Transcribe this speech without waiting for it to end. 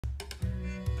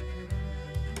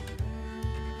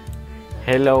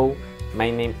Hello,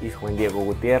 my name is Juan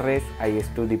Gutierrez. I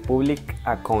study public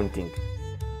accounting.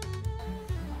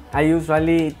 I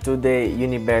usually to the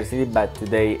university, but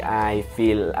today I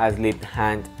feel asleep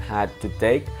and had to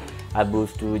take a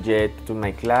bus to get to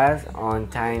my class on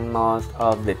time. Most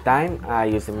of the time I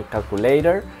use my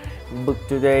calculator, but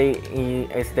today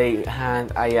instead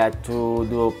and I had to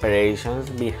do operations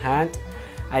behind.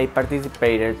 I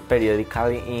participated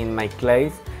periodically in my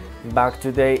class. But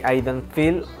today I don't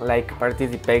feel like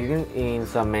participating in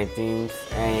some meetings.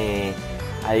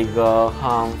 I go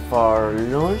home for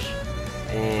lunch,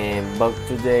 but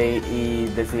today I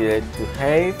decided to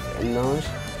have lunch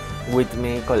with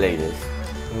my colleagues.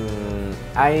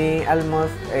 I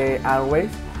almost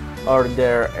always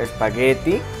order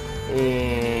spaghetti,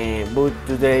 but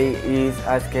today is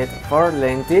asked for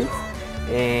lentils.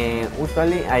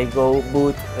 Usually I go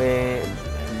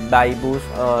by bus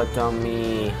to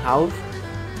my house,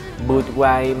 but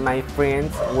while my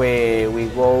friends we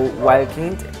go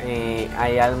walking,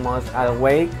 I almost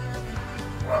always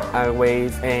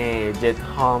get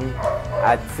home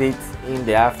at 6 in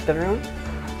the afternoon,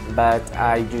 but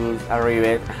I just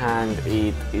arrived and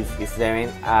it is 7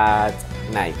 at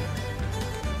night.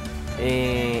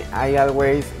 I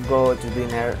always go to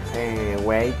dinner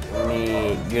with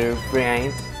my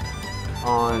girlfriend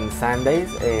on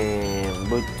Sundays,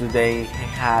 but today I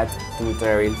had to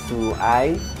travel, so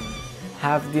I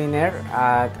have dinner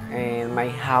at my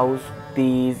house.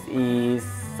 This is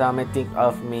something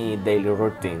of my daily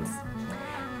routines.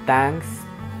 Thanks